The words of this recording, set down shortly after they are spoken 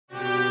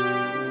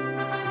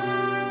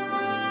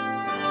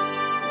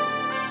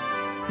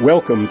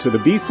Welcome to the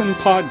Beeson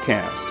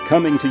Podcast,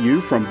 coming to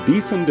you from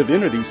Beeson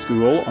Divinity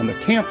School on the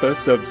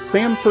campus of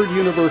Samford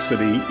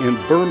University in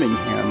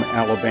Birmingham,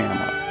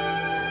 Alabama.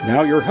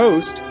 Now your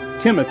host,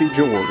 Timothy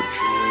George.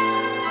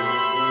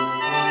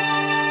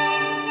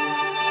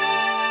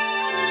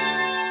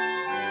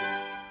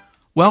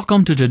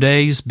 Welcome to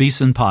today's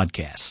Beeson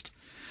Podcast.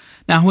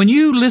 Now, when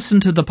you listen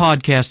to the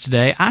podcast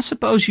today, I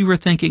suppose you were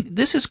thinking,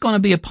 this is going to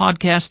be a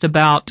podcast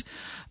about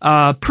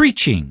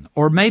preaching,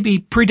 or maybe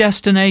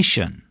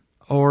predestination,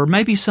 or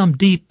maybe some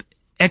deep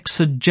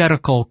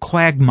exegetical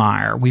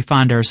quagmire we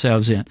find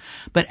ourselves in.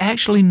 But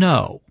actually,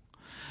 no.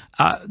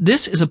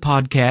 This is a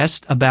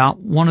podcast about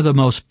one of the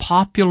most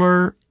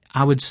popular,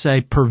 I would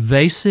say,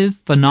 pervasive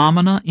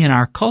phenomena in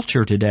our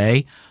culture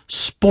today,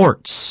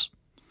 sports.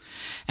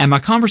 And my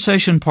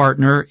conversation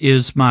partner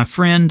is my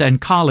friend and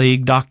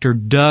colleague, Dr.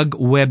 Doug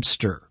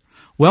Webster.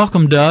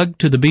 Welcome, Doug,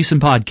 to the Beeson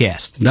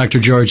Podcast. Dr.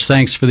 George,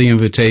 thanks for the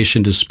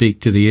invitation to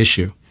speak to the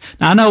issue.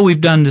 Now, I know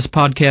we've done this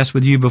podcast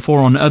with you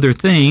before on other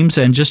themes,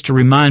 and just to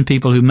remind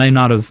people who may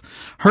not have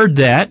heard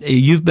that,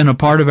 you've been a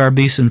part of our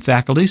Beeson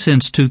faculty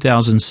since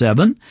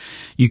 2007.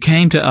 You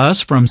came to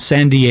us from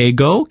San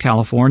Diego,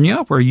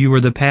 California, where you were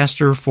the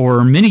pastor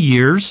for many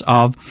years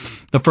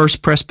of the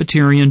First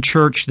Presbyterian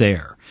Church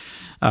there.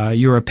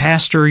 You're a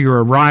pastor, you're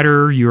a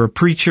writer, you're a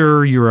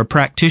preacher, you're a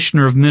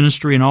practitioner of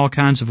ministry in all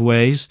kinds of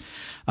ways.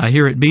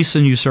 Here at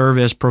Beeson, you serve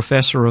as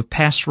professor of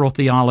pastoral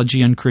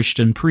theology and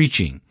Christian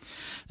preaching.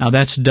 Now,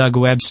 that's Doug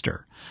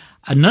Webster.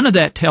 None of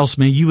that tells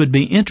me you would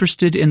be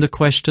interested in the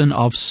question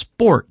of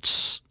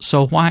sports.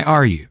 So why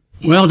are you?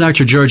 Well,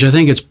 Dr. George, I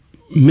think it's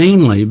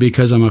mainly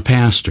because I'm a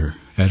pastor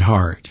at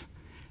heart.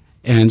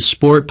 And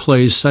sport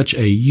plays such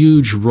a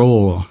huge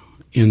role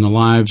in the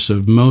lives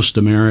of most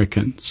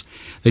Americans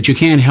that you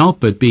can't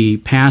help but be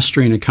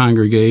pastoring a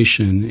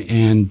congregation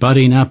and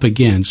butting up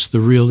against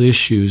the real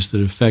issues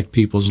that affect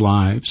people's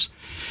lives.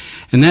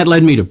 And that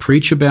led me to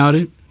preach about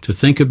it, to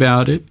think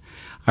about it.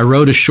 I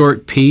wrote a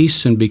short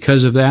piece, and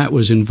because of that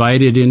was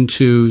invited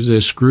into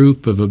this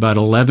group of about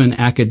 11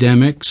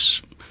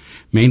 academics,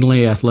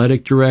 mainly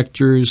athletic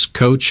directors,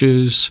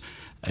 coaches,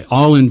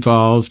 all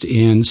involved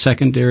in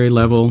secondary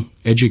level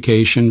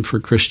education for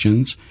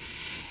Christians.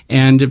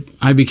 And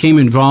I became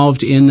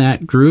involved in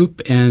that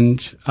group, and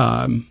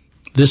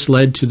this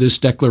led to this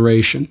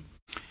declaration.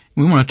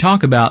 We want to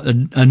talk about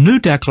a new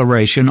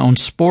declaration on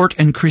sport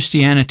and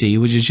Christianity,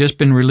 which has just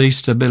been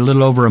released a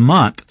little over a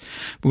month.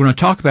 We're going to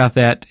talk about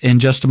that in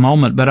just a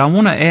moment, but I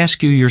want to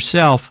ask you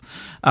yourself,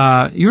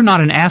 you're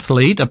not an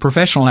athlete, a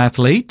professional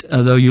athlete,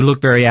 though you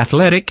look very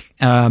athletic,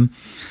 so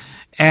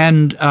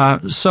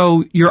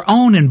your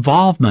own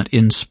involvement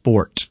in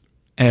sport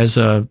as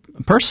a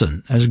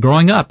person, as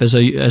growing up, as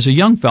a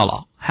young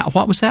fellow,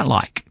 what was that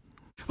like?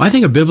 Well, I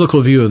think a biblical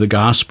view of the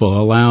gospel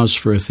allows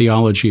for a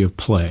theology of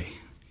play.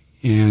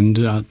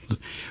 And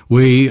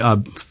we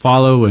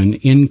follow an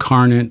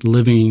incarnate,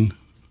 living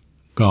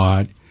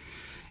God,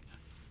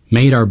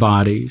 made our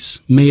bodies,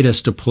 made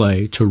us to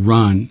play, to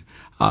run,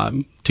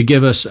 to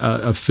give us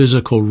a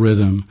physical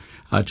rhythm,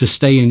 to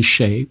stay in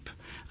shape,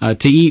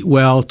 to eat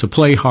well, to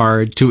play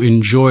hard, to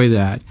enjoy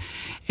that.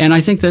 And I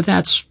think that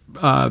that's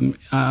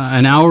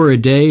an hour a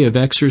day of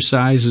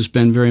exercise has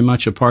been very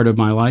much a part of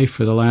my life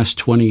for the last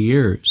 20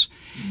 years.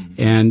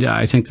 And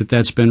I think that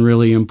that's been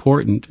really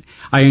important.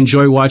 I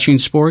enjoy watching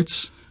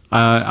sports.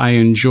 I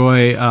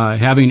enjoy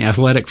having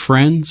athletic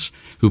friends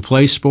who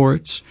play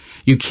sports.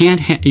 You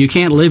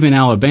can't live in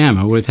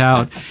Alabama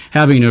without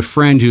having a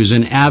friend who's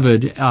an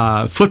avid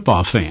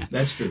football fan.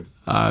 That's true.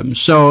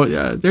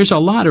 So there's a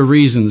lot of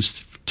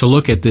reasons to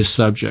look at this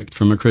subject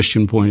from a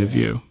Christian point of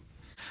view.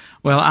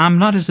 Well, I'm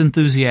not as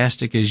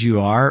enthusiastic as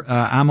you are.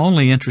 I'm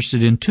only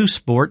interested in two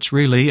sports,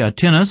 really,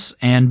 tennis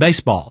and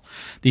baseball.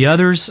 The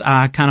others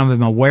I kind of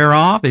am aware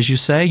of. As you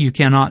say, you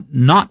cannot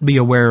not be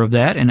aware of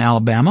that in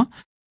Alabama.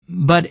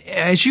 But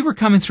as you were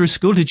coming through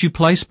school, did you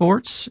play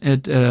sports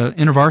at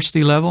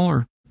intervarsity level?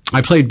 Or?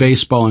 I played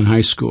baseball in high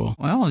school.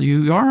 Well,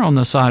 you are on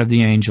the side of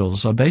the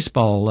Angels, a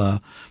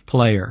baseball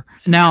player.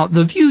 Now,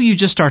 the view you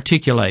just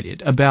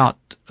articulated about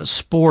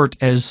sport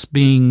as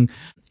being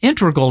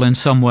integral in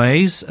some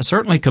ways,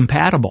 certainly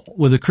compatible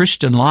with a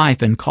Christian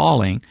life and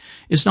calling,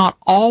 is not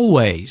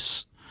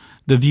always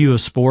the view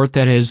of sport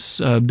that has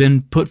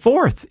been put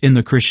forth in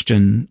the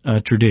Christian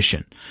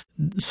tradition.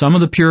 Some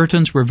of the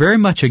Puritans were very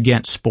much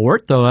against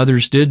sport, though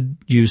others did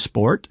use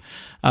sport.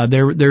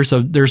 There's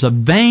a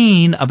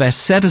vein of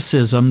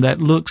asceticism that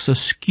looks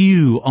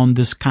askew on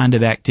this kind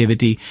of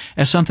activity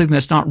as something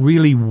that's not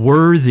really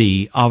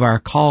worthy of our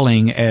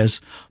calling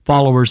as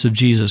followers of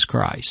Jesus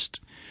Christ.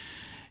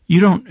 You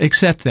don't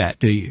accept that,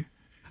 do you?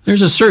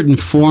 There's a certain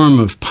form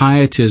of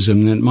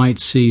pietism that might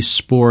see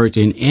sport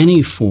in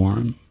any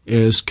form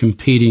as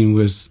competing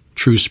with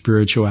true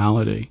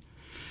spirituality.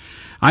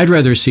 I'd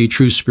rather see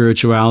true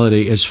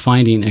spirituality as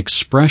finding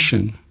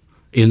expression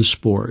in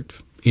sport,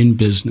 in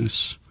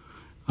business,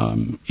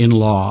 in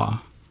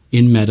law,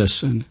 in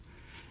medicine.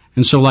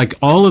 And so like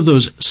all of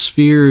those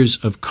spheres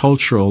of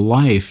cultural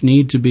life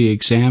need to be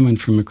examined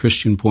from a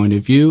Christian point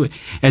of view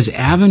as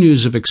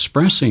avenues of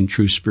expressing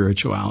true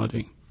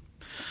spirituality.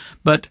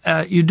 But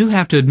you do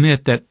have to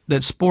admit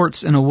that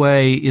sports, in a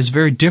way, is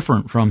very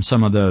different from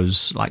some of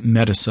those, like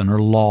medicine or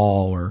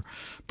law or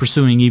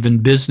pursuing even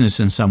business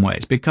in some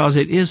ways, because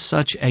it is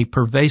such a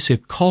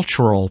pervasive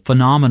cultural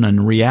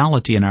phenomenon,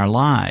 reality in our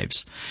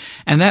lives.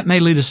 And that may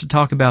lead us to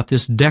talk about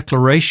this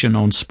declaration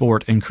on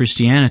sport and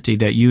Christianity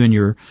that you and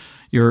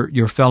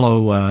your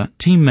fellow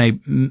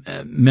teammate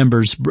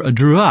members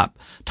drew up.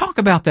 Talk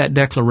about that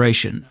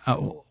declaration.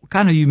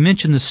 You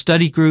mentioned the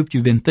study group.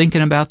 You've been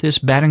thinking about this,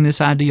 batting this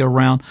idea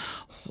around.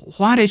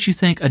 Why did you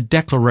think a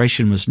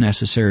declaration was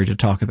necessary to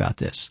talk about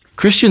this?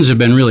 Christians have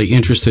been really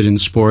interested in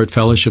sport,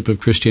 Fellowship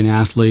of Christian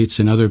Athletes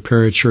and other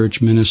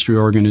parachurch ministry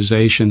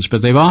organizations,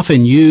 but they've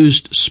often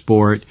used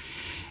sport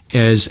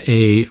as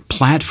a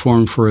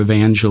platform for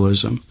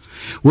evangelism.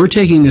 We're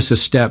taking this a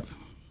step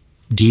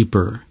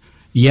deeper.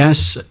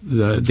 Yes,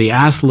 the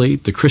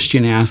athlete, the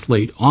Christian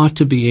athlete, ought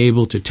to be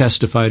able to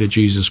testify to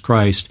Jesus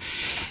Christ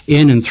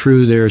in and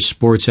through their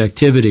sports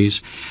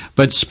activities.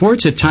 But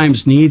sports at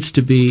times needs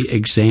to be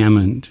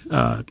examined,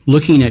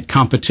 looking at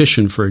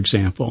competition, for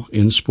example,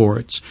 in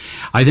sports.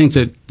 I think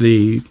that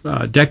the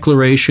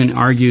Declaration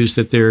argues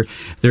that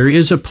there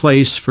is a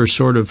place for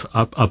sort of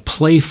a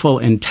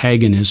playful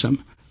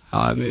antagonism.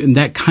 And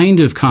that kind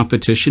of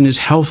competition is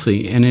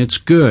healthy and it's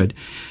good.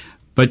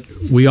 But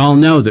we all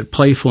know that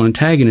playful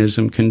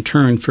antagonism can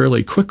turn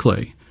fairly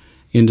quickly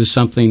into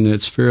something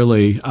that's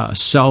fairly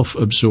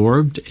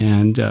self-absorbed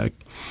and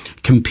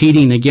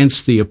competing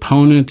against the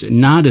opponent,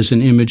 not as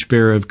an image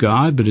bearer of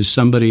God, but as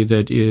somebody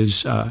that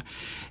is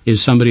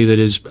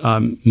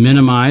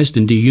minimized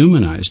and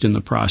dehumanized in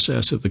the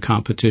process of the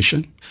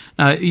competition.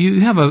 You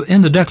have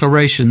in the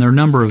Declaration, there are a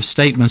number of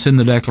statements in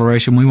the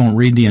Declaration. We won't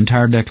read the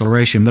entire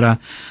Declaration, but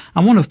I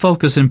want to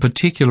focus in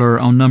particular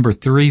on number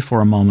 3 for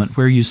a moment,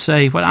 where you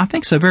say what I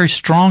think is a very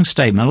strong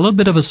statement, a little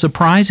bit of a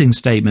surprising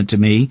statement to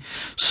me.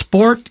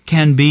 Sport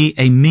can be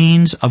a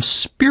means of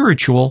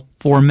spiritual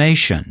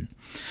formation.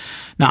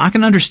 Now, I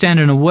can understand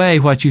in a way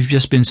what you've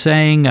just been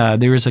saying.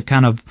 There is a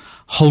kind of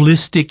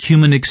holistic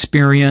human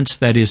experience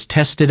that is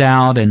tested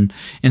out and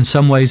in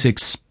some ways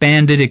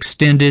expanded,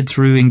 extended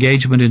through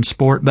engagement in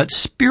sport. But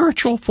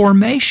spiritual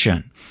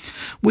formation,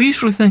 we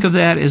usually think of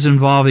that as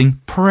involving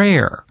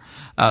prayer,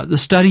 the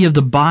study of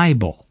the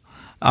Bible,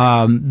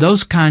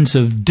 those kinds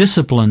of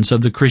disciplines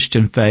of the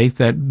Christian faith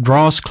that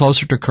draw us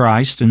closer to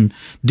Christ and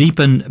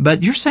deepen.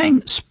 But you're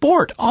saying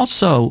sport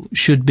also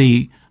should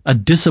be a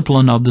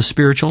discipline of the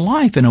spiritual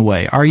life in a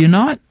way, are you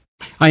not?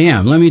 I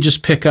am. Let me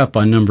just pick up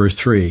on number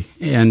 3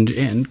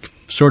 and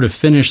sort of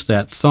finish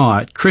that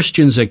thought.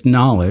 Christians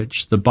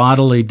acknowledge the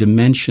bodily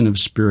dimension of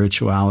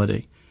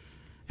spirituality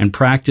and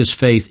practice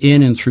faith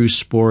in and through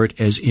sport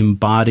as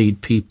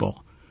embodied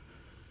people.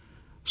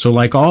 So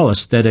like all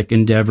aesthetic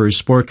endeavors,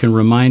 sport can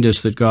remind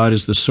us that God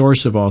is the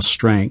source of all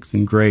strength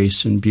and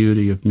grace and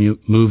beauty of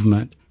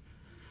movement.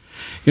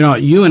 You know,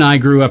 you and I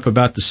grew up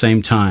about the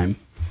same time.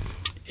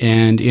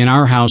 And in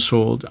our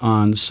household,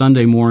 on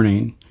Sunday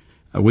morning,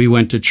 we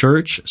went to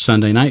church.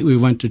 Sunday night, we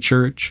went to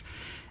church.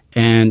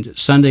 And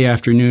Sunday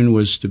afternoon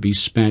was to be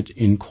spent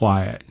in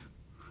quiet.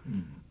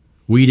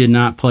 We did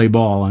not play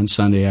ball on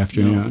Sunday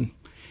afternoon.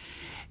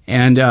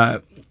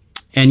 No.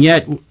 And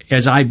yet,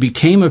 as I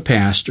became a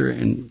pastor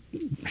and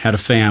had a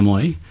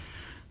family,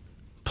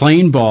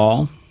 playing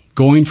ball,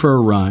 going for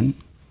a run,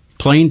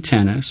 playing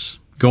tennis,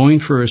 going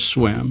for a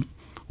swim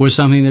was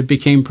something that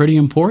became pretty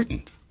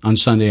important on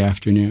Sunday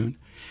afternoon.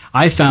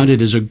 I found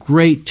it as a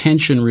great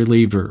tension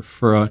reliever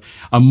for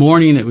a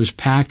morning that was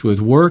packed with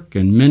work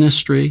and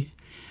ministry,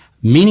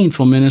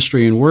 meaningful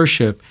ministry and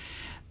worship,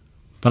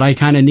 but I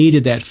kind of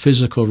needed that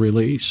physical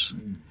release.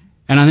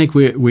 And I think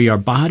we are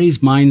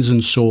bodies, minds,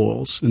 and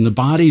souls, and the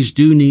bodies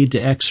do need to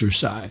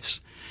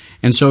exercise.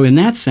 And so in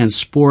that sense,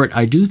 sport,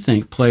 I do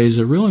think, plays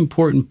a real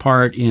important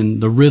part in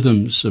the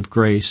rhythms of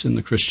grace in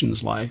the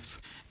Christian's life.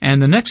 And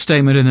the next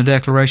statement in the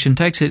Declaration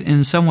takes it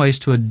in some ways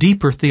to a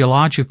deeper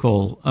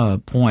theological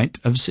point.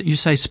 You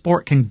say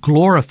sport can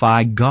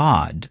glorify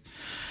God.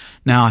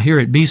 Now, here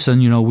at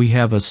Beeson, we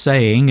have a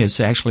saying. It's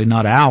actually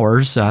not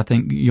ours. I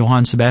think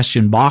Johann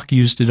Sebastian Bach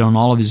used it on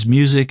all of his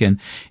music, and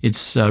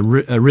it's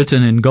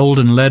written in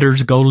golden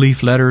letters, gold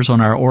leaf letters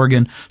on our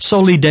organ.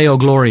 Soli Deo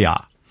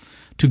Gloria.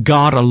 To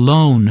God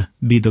alone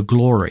be the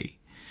glory.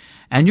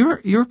 And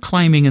you're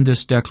claiming in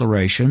this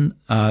declaration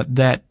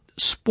that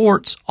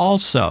sports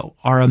also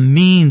are a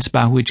means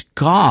by which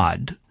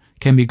God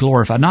can be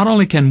glorified. Not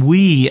only can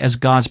we as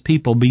God's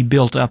people be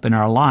built up in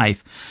our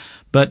life,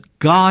 but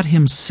God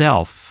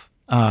himself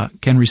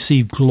can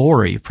receive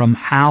glory from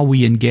how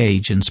we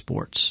engage in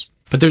sports.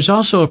 But there's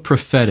also a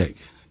prophetic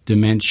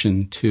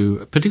dimension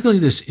to particularly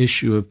this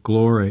issue of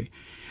glory.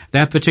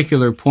 That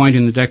particular point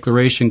in the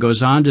Declaration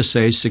goes on to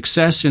say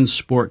success in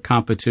sport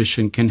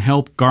competition can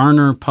help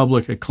garner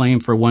public acclaim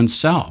for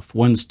oneself,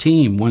 one's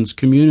team, one's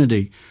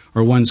community,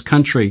 or one's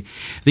country.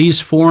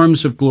 These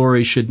forms of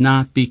glory should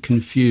not be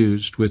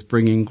confused with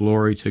bringing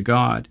glory to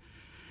God.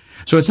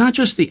 So it's not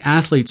just the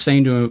athlete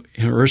saying to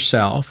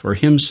herself or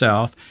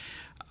himself,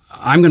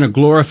 I'm going to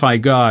glorify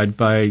God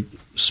by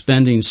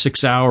spending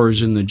 6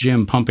 hours in the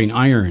gym pumping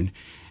iron,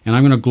 and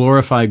I'm going to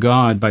glorify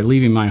God by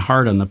leaving my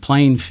heart on the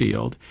playing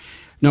field.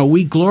 No,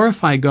 we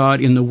glorify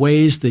God in the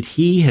ways that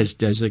He has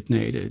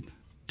designated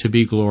to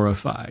be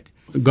glorified.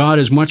 God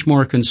is much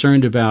more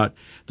concerned about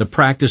the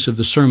practice of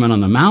the Sermon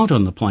on the Mount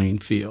on the playing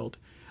field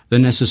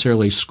than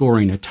necessarily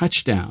scoring a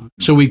touchdown.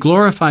 So we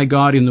glorify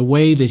God in the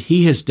way that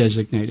He has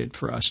designated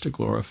for us to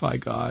glorify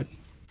God.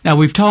 Now,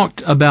 we've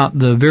talked about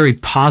the very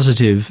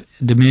positive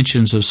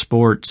dimensions of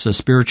sports,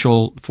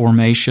 spiritual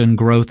formation,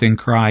 growth in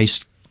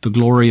Christ, the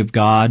glory of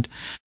God.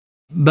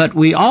 But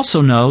we also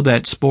know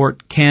that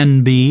sport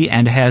can be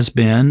and has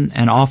been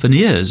and often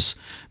is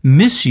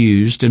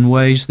misused in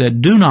ways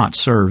that do not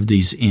serve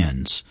these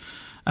ends.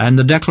 And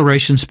the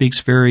Declaration speaks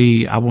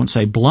very, I won't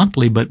say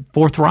bluntly, but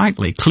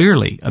forthrightly,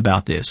 clearly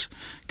about this.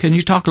 Can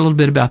you talk a little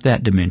bit about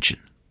that dimension?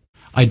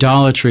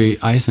 Idolatry,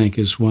 I think,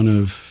 is one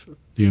of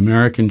the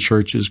American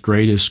church's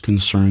greatest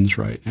concerns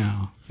right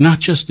now. Not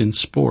just in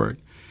sport,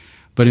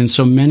 but in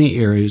so many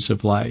areas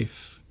of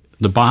life.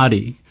 The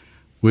body,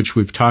 which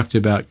we've talked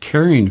about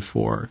caring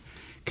for,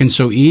 can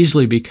so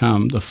easily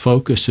become the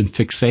focus and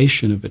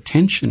fixation of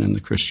attention in the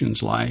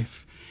Christian's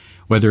life,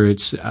 whether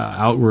it's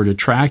outward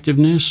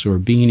attractiveness or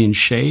being in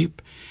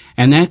shape.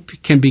 And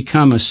that can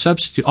become a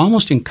substitute,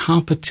 almost in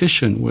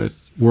competition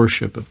with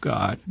worship of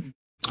God.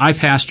 I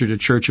pastored a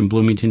church in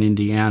Bloomington,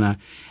 Indiana,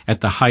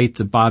 at the height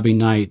of Bobby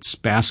Knight's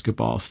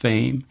basketball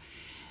fame.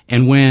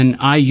 And when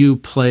IU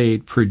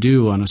played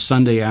Purdue on a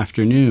Sunday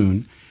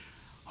afternoon,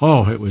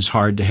 it was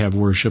hard to have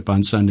worship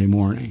on Sunday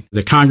morning.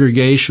 The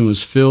congregation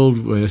was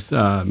filled with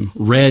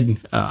red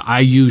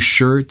IU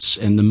shirts,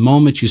 and the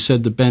moment you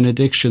said the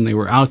benediction, they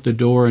were out the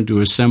door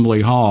into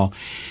Assembly Hall.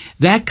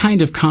 That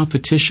kind of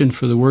competition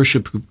for the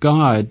worship of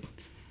God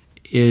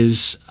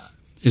is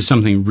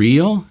something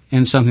real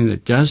and something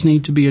that does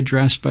need to be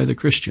addressed by the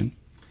Christian.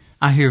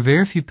 I hear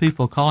very few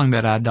people calling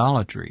that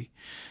idolatry.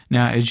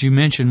 Now, as you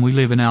mentioned, we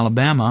live in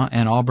Alabama,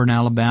 and Auburn,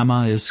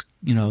 Alabama is,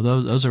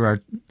 those are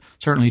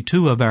certainly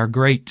two of our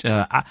great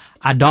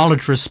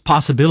idolatrous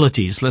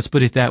possibilities, let's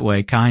put it that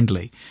way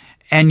kindly.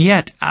 And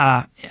yet,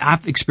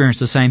 I've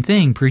experienced the same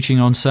thing preaching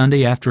on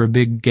Sunday after a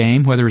big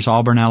game, whether it's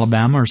Auburn,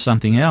 Alabama or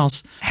something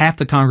else. Half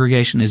the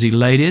congregation is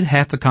elated,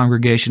 half the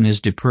congregation is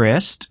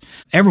depressed.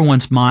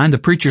 Everyone's mind, the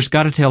preacher's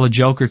got to tell a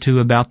joke or two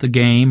about the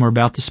game or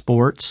about the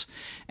sports.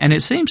 And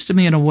it seems to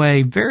me in a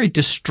way very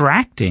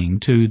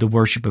distracting to the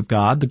worship of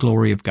God, the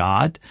glory of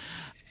God.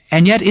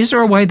 And yet, is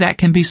there a way that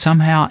can be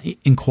somehow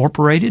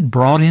incorporated,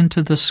 brought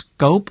into the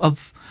scope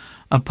of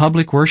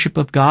public worship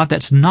of God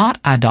that's not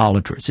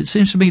idolatrous? It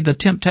seems to me the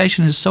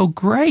temptation is so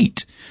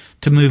great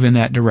to move in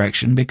that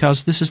direction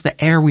because this is the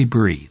air we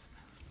breathe.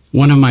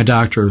 One of my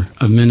Doctor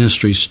of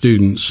Ministry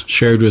students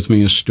shared with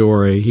me a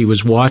story. He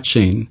was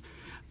watching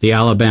the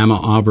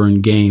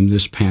Alabama-Auburn game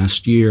this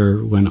past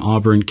year when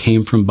Auburn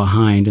came from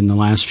behind in the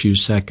last few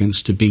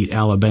seconds to beat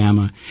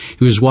Alabama.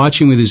 He was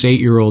watching with his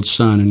 8-year-old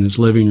son in his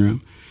living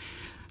room.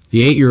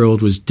 The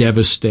 8-year-old was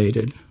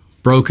devastated,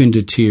 broken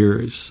to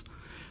tears,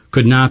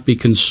 could not be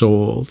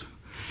consoled.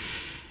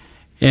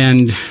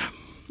 And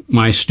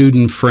my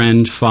student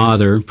friend,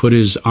 father, put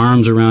his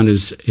arms around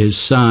his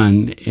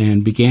son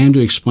and began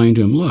to explain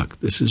to him, look,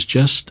 this is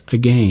just a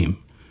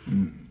game.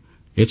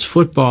 It's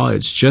football,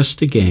 it's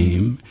just a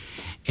game,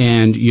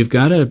 and you've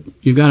got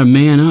to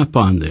man up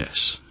on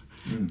this.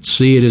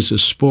 See it as a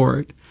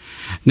sport.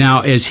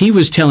 Now, as he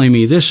was telling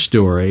me this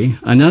story,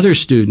 another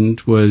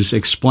student was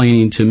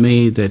explaining to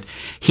me that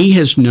he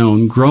has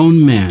known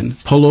grown men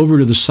pull over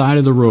to the side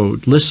of the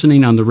road,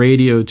 listening on the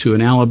radio to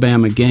an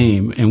Alabama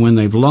game, and when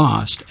they've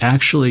lost,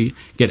 actually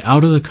get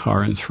out of the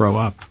car and throw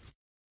up.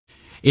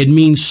 It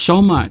means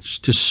so much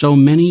to so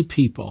many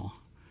people.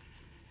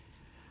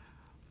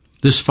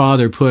 This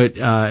father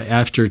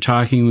after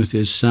talking with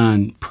his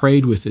son,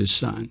 prayed with his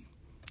son,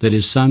 that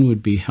his son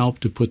would be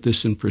helped to put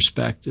this in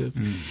perspective.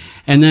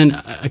 And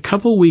then a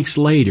couple weeks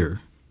later,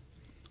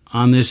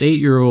 on this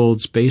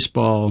 8-year-old's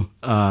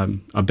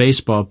a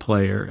baseball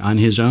player on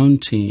his own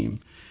team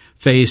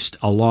faced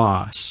a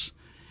loss,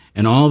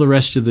 and all the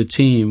rest of the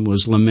team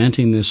was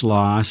lamenting this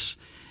loss,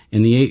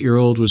 and the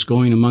 8-year-old was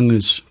going among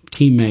his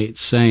teammates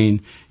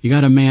saying, you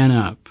got to man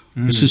up.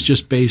 This is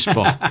just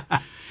baseball.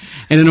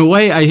 And in a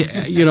way,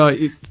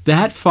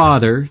 that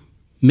father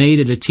made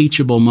it a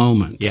teachable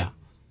moment. Yeah.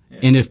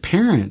 And if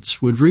parents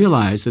would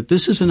realize that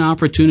this is an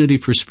opportunity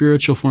for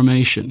spiritual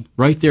formation,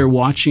 right there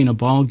watching a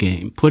ball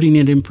game, putting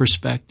it in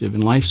perspective,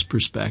 in life's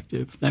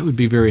perspective, that would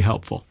be very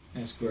helpful.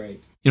 That's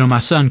great. My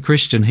son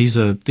Christian, he's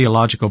a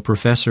theological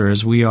professor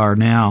as we are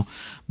now,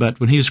 but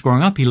when he was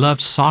growing up, he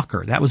loved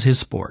soccer. That was his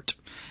sport.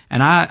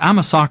 And I'm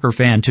a soccer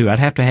fan too. I'd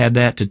have to add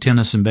that to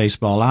tennis and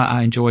baseball.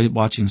 I enjoy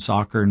watching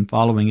soccer and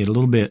following it a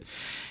little bit.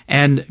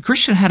 And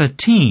Christian had a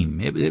team.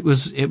 It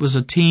was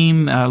a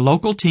team, a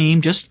local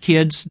team, just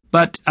kids,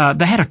 but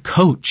they had a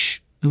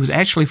coach who was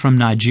actually from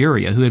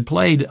Nigeria, who had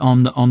played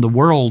on the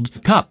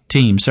World Cup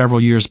team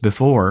several years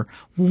before.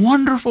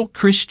 Wonderful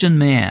Christian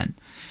man.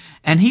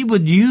 And he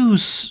would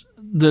use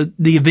the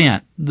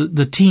event,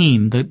 the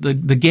team,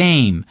 the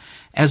game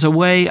as a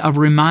way of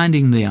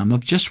reminding them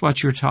of just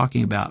what you're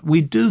talking about.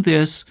 We do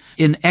this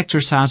in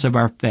exercise of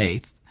our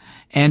faith,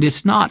 and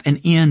it's not an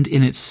end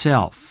in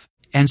itself.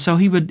 And so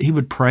he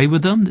would pray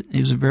with them. He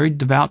was a very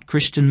devout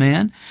Christian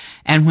man.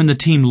 And when the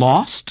team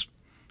lost,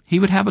 he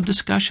would have a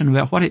discussion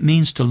about what it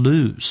means to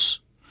lose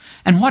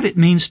and what it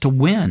means to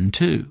win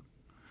too,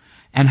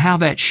 and how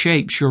that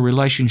shapes your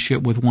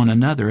relationship with one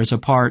another as a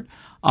part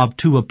of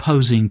two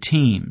opposing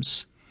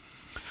teams.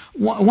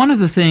 One of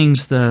the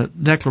things the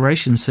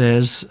Declaration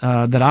says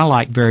that I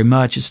like very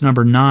much, it's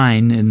number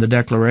 9 in the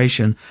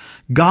Declaration,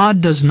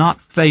 God does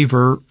not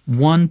favor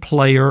one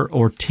player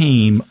or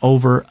team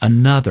over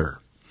another.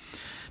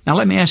 Now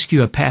let me ask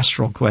you a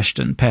pastoral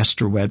question,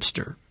 Pastor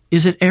Webster.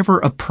 Is it ever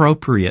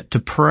appropriate to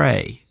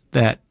pray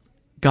that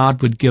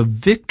God would give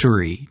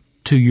victory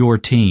to your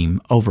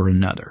team over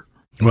another?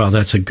 Well,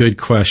 that's a good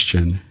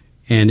question.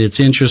 And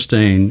it's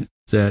interesting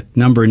that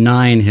number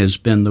 9 has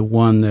been the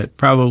one that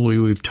probably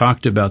we've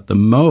talked about the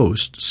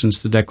most since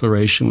the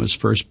Declaration was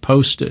first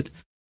posted.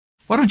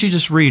 Why don't you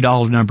just read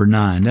all of number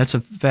 9? That's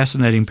a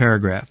fascinating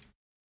paragraph.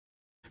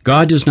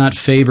 God does not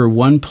favor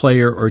one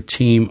player or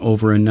team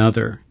over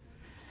another.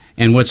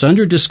 And what's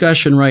under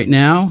discussion right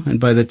now, and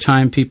by the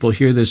time people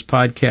hear this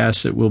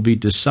podcast, it will be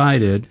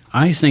decided,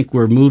 I think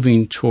we're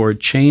moving toward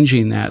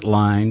changing that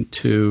line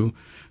to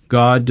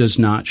God does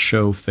not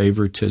show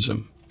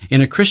favoritism.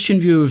 In a Christian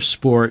view of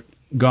sport,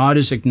 God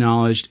is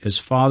acknowledged as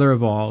Father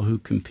of all who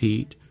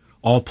compete.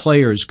 All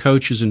players,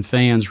 coaches, and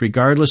fans,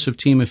 regardless of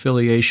team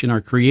affiliation,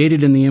 are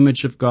created in the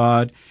image of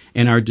God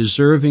and are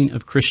deserving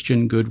of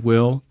Christian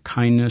goodwill,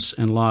 kindness,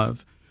 and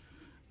love.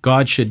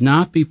 God should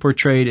not be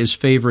portrayed as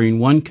favoring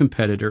one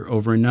competitor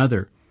over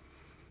another.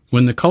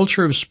 When the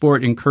culture of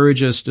sport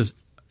encourages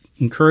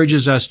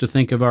us to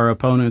think of our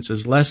opponents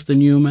as less than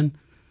human,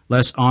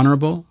 less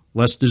honorable,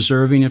 less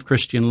deserving of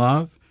Christian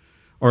love,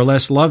 or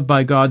less loved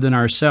by God than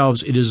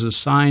ourselves, it is a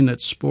sign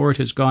that sport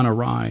has gone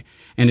awry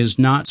and is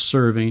not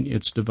serving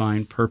its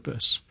divine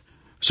purpose.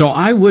 So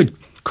I would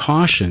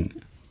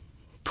caution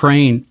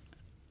praying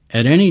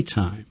at any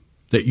time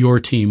that your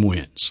team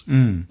wins.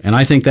 And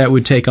I think that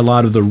would take a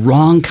lot of the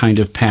wrong kind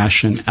of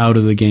passion out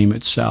of the game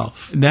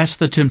itself. That's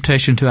the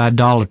temptation to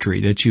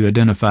idolatry that you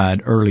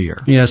identified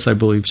earlier. Yes, I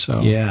believe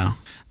so. Yeah.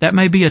 That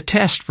may be a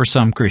test for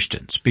some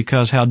Christians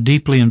because how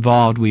deeply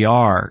involved we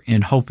are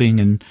in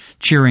hoping and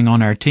cheering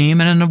on our team,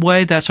 and in a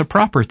way that's a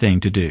proper thing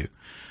to do.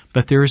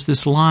 But there's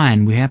this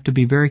line we have to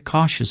be very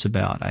cautious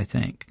about, I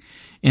think,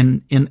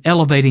 in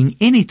elevating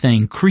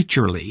anything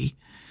creaturely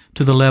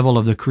to the level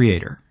of the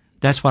Creator.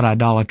 That's what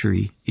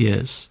idolatry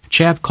is.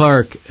 Chap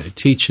Clark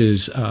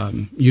teaches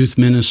youth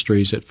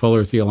ministries at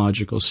Fuller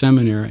Theological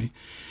Seminary,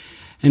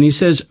 and he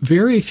says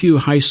very few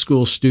high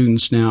school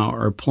students now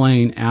are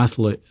playing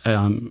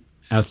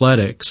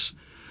athletics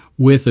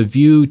with a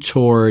view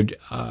toward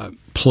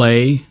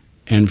play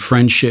and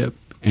friendship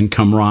and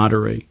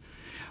camaraderie.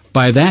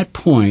 By that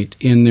point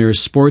in their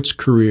sports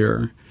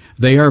career,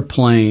 they are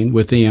playing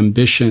with the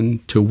ambition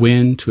to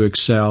win, to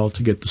excel,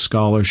 to get the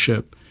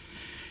scholarship.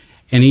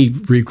 And he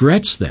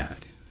regrets that.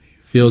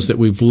 He feels that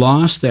we've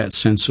lost that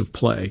sense of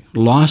play,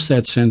 lost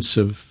that sense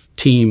of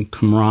team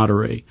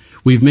camaraderie.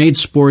 We've made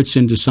sports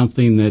into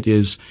something that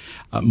is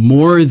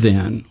more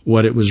than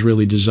what it was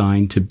really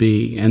designed to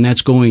be, and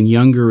that's going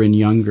younger and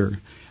younger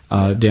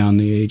down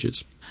the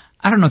ages.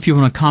 I don't know if you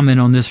want to comment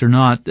on this or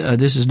not.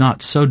 This is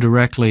not so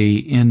directly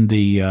in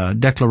the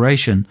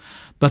Declaration,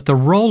 but the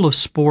role of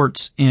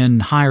sports in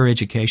higher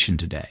education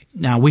today.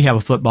 Now, we have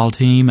a football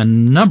team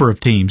and a number of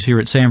teams here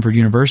at Samford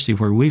University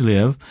where we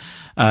live.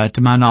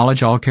 To my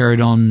knowledge, all carried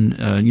on,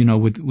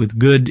 with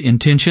good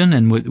intention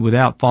and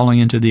without falling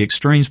into the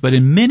extremes. But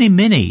in many,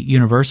 many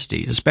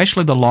universities,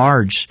 especially the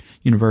large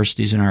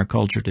universities in our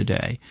culture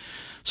today,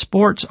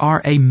 sports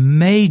are a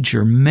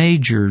major,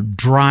 major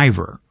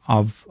driver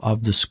of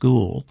the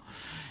school.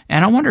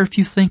 And I wonder if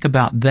you think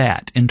about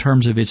that in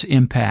terms of its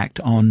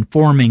impact on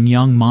forming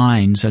young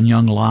minds and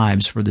young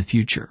lives for the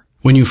future.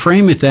 When you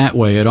frame it that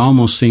way, it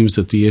almost seems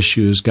that the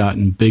issue has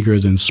gotten bigger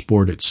than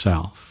sport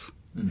itself.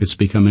 It's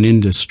become an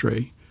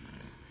industry.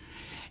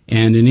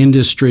 And an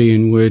industry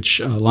in which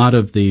a lot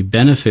of the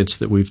benefits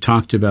that we've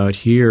talked about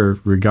here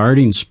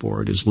regarding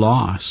sport is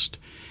lost.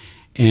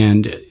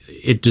 And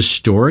it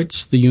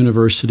distorts the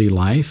university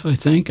life, I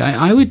think.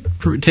 I would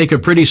take a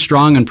pretty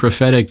strong and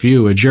prophetic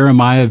view, a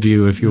Jeremiah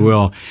view, if you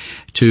will,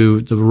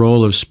 to the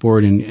role of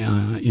sport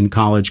in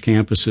college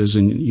campuses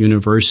and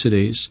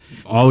universities.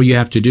 All you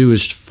have to do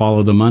is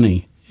follow the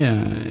money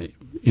in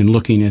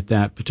looking at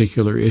that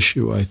particular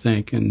issue, I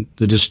think. And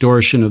the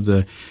distortion of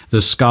the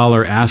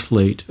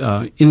scholar-athlete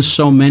in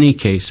so many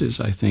cases,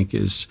 I think,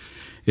 is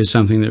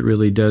something that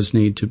really does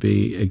need to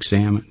be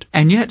examined.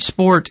 And yet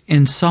sport,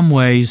 in some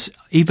ways,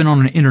 even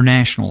on an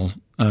international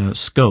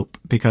scope,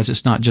 because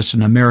it's not just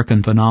an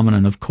American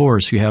phenomenon, of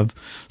course. You have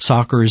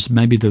soccer is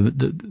maybe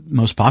the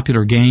most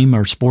popular game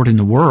or sport in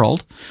the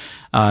world.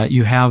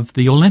 You have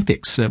the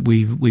Olympics that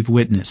we've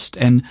witnessed.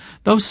 And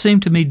those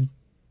seem to me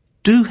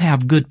do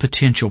have good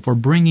potential for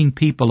bringing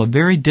people of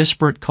very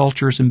disparate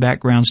cultures and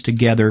backgrounds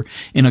together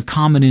in a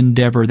common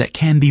endeavor that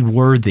can be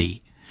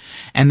worthy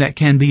and that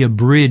can be a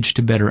bridge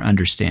to better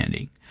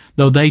understanding,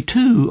 though they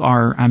too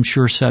are, I'm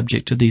sure,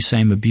 subject to these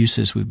same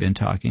abuses we've been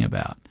talking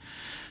about.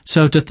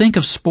 So to think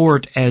of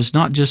sport as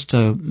not just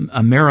an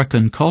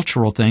American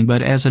cultural thing,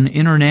 but as an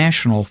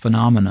international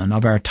phenomenon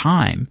of our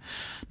time,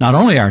 not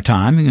only our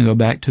time, you can go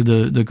back to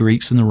the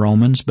Greeks and the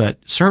Romans, but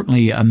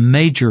certainly a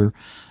major,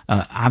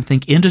 I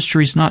think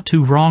industry is not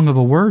too wrong of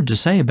a word to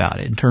say about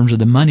it in terms of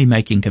the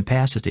money-making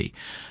capacity,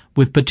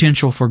 with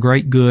potential for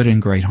great good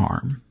and great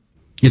harm.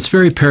 It's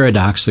very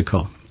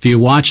paradoxical. If you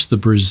watch the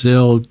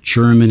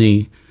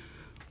Brazil-Germany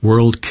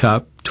World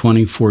Cup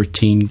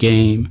 2014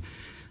 game,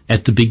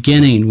 at the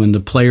beginning, when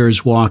the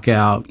players walk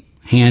out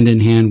hand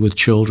in hand with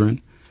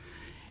children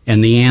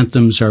and the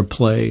anthems are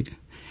played,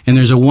 and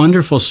there's a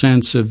wonderful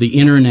sense of the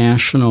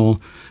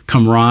international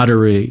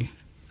camaraderie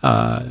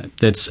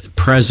that's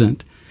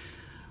present,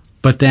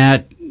 but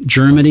that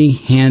Germany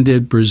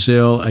handed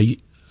Brazil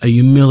a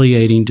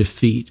humiliating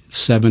defeat,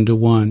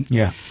 7-1.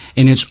 Yeah.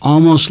 And it's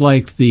almost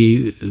like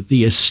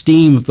the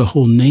esteem of the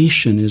whole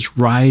nation is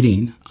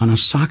riding on a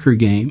soccer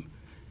game.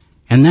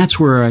 And that's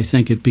where I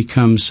think it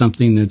becomes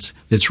something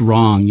that's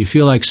wrong. You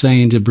feel like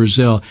saying to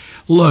Brazil,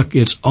 look,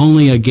 it's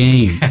only a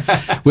game,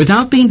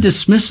 without being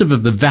dismissive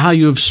of the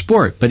value of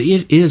sport, but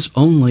it is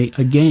only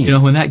a game. You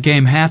know, when that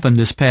game happened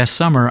this past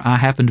summer, I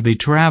happened to be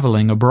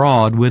traveling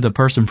abroad with a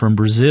person from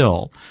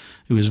Brazil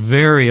who was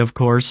very, of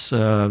course,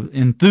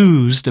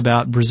 enthused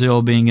about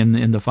Brazil being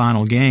in the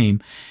final game.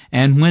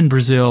 And when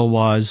Brazil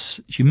was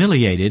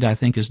humiliated, I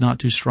think is not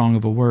too strong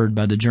of a word,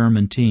 by the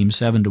German team,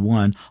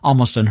 7-1,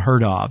 almost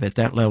unheard of at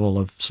that level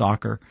of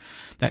soccer,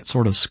 that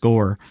sort of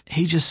score,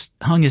 he just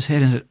hung his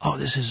head and said, oh,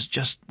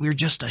 we're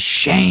just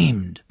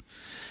ashamed.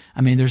 I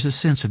mean, there's a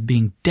sense of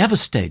being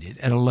devastated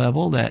at a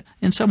level that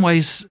in some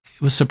ways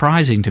was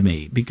surprising to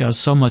me because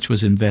so much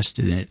was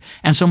invested in it,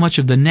 and so much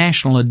of the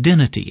national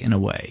identity, in a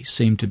way,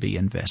 seemed to be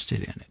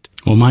invested in it.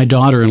 Well, my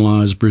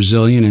daughter-in-law is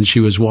Brazilian, and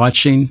she was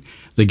watching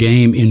the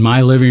game in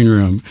my living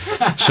room,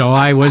 so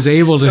I was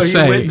able to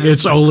say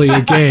it's only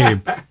a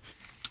game.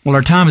 Well,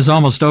 our time is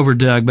almost over,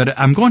 Doug, but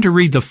I'm going to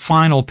read the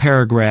final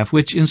paragraph,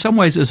 which in some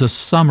ways is a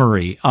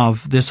summary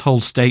of this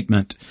whole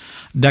statement,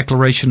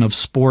 Declaration of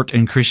Sport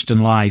and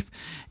Christian Life,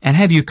 and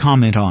have you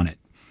comment on it.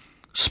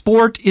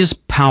 Sport is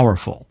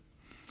powerful.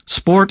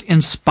 Sport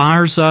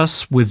inspires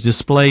us with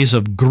displays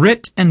of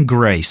grit and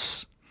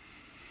grace.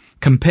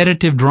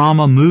 Competitive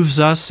drama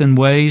moves us in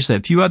ways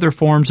that few other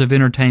forms of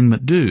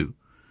entertainment do.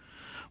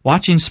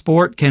 Watching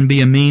sport can be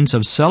a means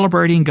of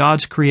celebrating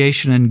God's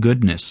creation and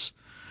goodness,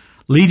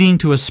 leading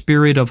to a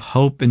spirit of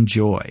hope and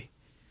joy.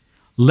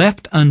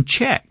 Left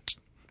unchecked,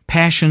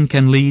 passion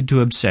can lead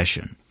to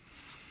obsession.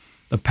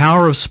 The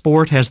power of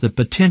sport has the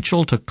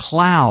potential to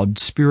cloud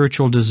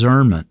spiritual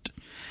discernment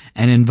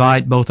and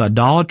invite both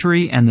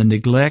idolatry and the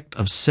neglect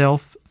of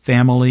self,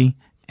 family,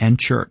 and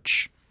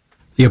church.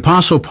 The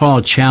Apostle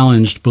Paul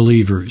challenged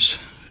believers,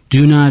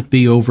 do not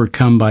be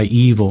overcome by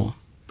evil,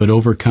 but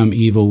overcome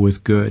evil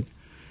with good.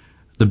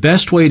 The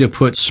best way to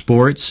put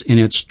sports in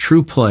its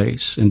true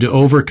place and to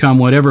overcome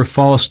whatever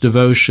false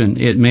devotion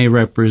it may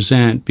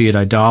represent, be it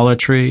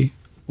idolatry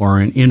or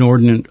an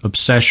inordinate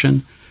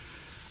obsession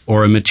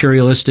or a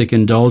materialistic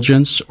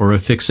indulgence or a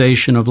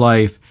fixation of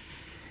life,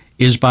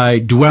 is by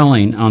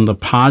dwelling on the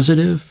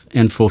positive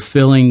and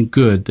fulfilling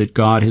good that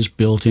God has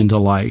built into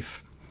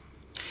life.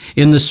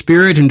 In the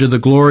Spirit and to the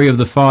glory of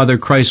the Father,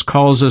 Christ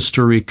calls us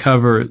to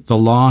recover the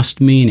lost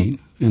meaning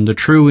and the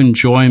true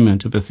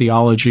enjoyment of a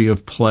theology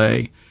of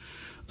play,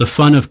 the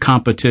fun of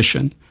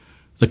competition,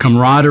 the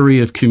camaraderie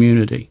of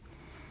community.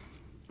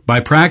 By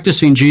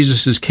practicing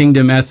Jesus'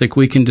 kingdom ethic,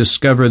 we can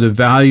discover the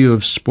value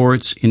of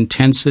sports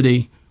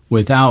intensity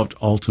without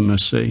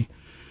ultimacy.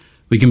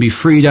 We can be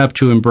freed up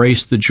to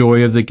embrace the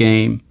joy of the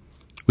game.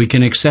 We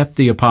can accept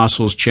the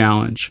Apostles'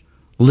 challenge.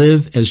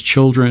 Live as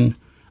children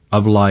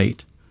of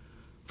light.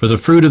 For the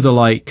fruit of the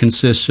light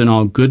consists in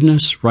all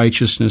goodness,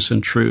 righteousness,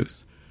 and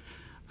truth.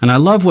 And I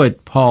love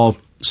what Paul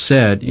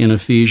said in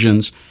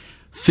Ephesians,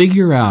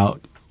 figure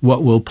out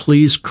what will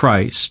please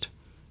Christ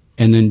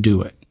and then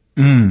do it.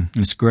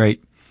 It's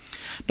great.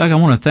 Doug, I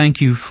want to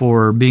thank you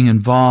for being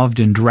involved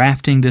in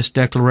drafting this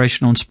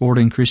Declaration on Sport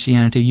and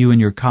Christianity, you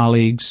and your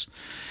colleagues.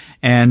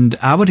 And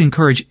I would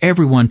encourage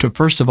everyone to,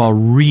 first of all,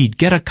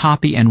 get a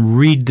copy and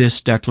read this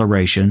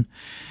declaration.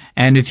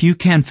 And if you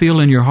can feel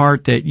in your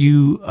heart that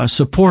you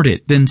support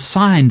it, then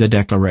sign the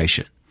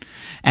declaration.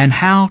 And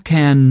how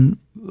can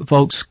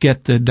folks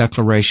get the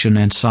declaration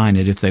and sign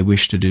it if they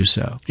wish to do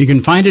so? You can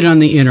find it on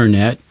the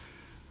internet,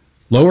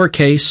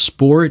 lowercase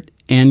sport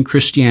and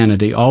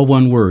Christianity, all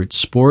one word,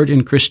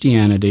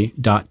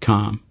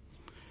 sportandchristianity.com.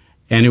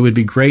 And it would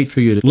be great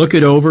for you to look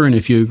it over, and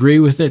if you agree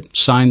with it,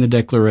 sign the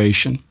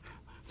declaration.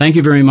 Thank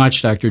you very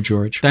much, Dr.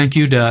 George. Thank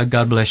you, Doug.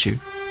 God bless you.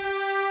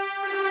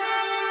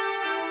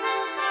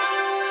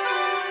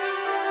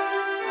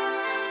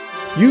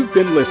 You've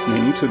been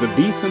listening to the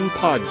Beeson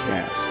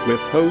Podcast with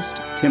host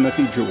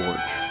Timothy George.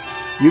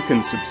 You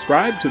can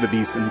subscribe to the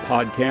Beeson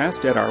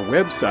Podcast at our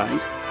website,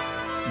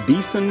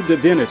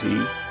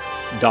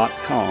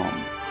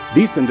 beesondivinity.com.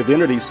 Beeson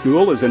Divinity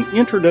School is an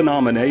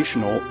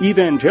interdenominational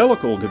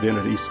evangelical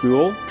divinity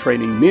school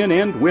training men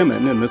and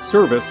women in the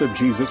service of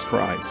Jesus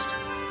Christ.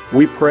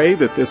 We pray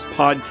that this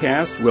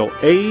podcast will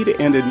aid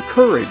and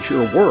encourage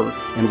your work,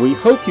 and we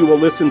hope you will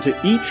listen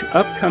to each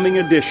upcoming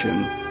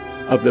edition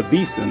of the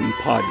Beeson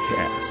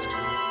Podcast.